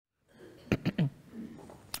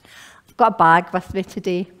got a bag with me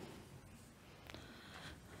today.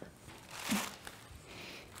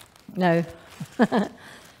 Now,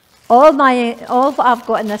 all what I've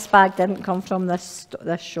got in this bag didn't come from this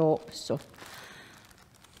shop. So,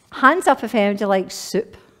 hands up if anybody likes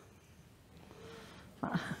soup.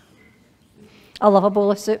 I love a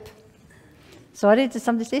bowl of soup. Sorry, did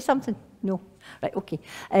somebody say something? No. Right, okay.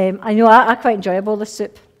 I know I quite enjoy a bowl of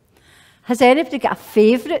soup. Has anybody got a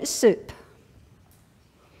favourite soup?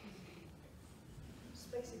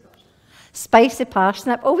 Spicy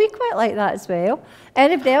parsnip. Oh, we quite like that as well.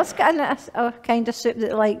 Anybody else got a kind of soup that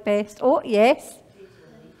they like best? Oh, yes.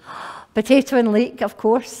 Potato and leek, of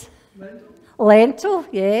course. Lentil,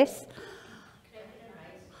 yes.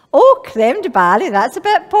 Oh, creme de barley. That's a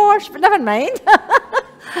bit posh, but never mind.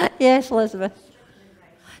 Yes, Elizabeth.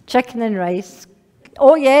 Chicken and rice.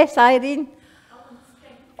 Oh, yes, Irene.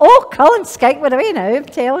 Oh, Cullen skink. We're away now, I'm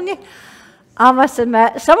telling you. I must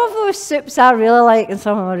admit, some of those soups I really like and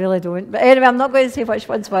some of them I really don't. But anyway, I'm not going to say which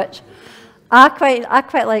one's which. I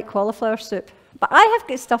quite like cauliflower soup. But I have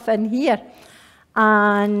got stuff in here.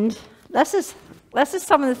 And this is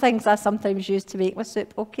some of the things I sometimes use to make my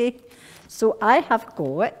soup, okay? So I have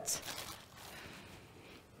got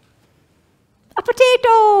a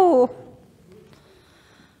potato.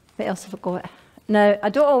 What else have I got? Now, I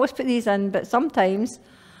don't always put these in, but sometimes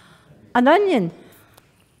an onion.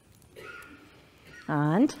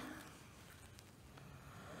 And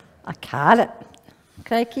a carrot.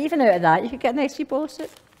 Crikey, even out of that, you could get a nice wee bowl of soup.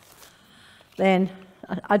 Then,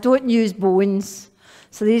 I don't use bones.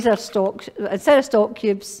 So these are stock, instead of stock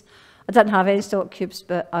cubes, I didn't have any stock cubes,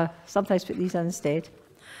 but I sometimes put these in instead.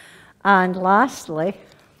 And lastly,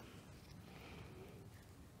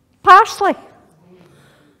 parsley.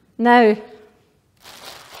 Now,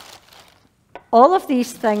 all of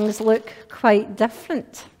these things look quite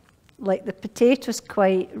different. Like the potato's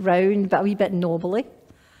quite round, but a wee bit knobbly.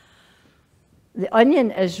 The onion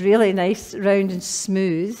is really nice, round and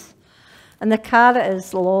smooth. And the carrot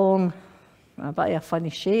is long, a bit of a funny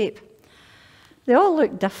shape. They all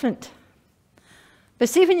look different. But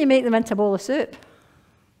see, when you make them into a bowl of soup,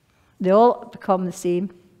 they all become the same.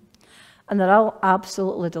 And they're all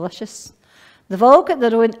absolutely delicious. They've all got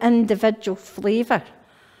their own individual flavour.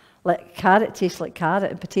 Like carrot tastes like carrot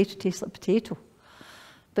and potato tastes like potato.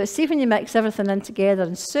 But see, when you mix everything in together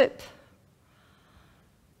in soup,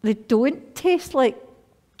 they don't taste like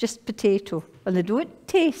just potato, and they don't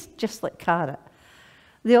taste just like carrot.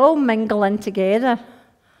 They all mingle in together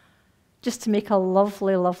just to make a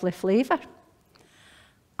lovely, lovely flavour.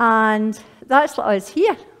 And that's what us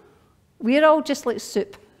here. We're all just like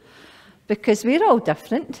soup, because we're all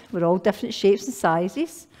different. We're all different shapes and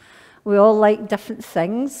sizes. We all like different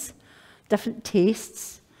things, different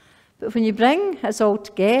tastes. But when you bring us all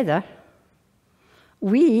together,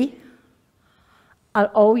 we are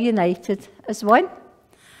all united as one.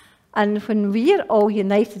 And when we are all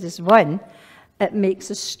united as one, it makes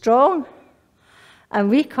us strong. And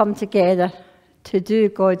we come together to do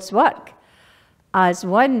God's work as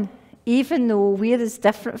one, even though we're as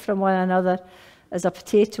different from one another as a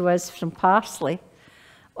potato is from parsley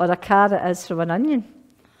or a carrot is from an onion.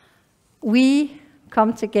 We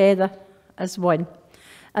come together as one.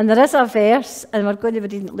 And there is a verse, and we're going to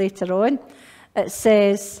read it later on. It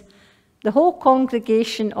says, the whole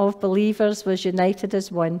congregation of believers was united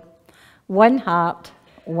as one heart,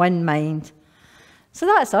 one mind. So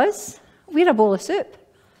that's us. We're a bowl of soup.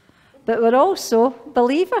 But we're also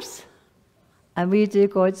believers, and we do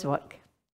God's work.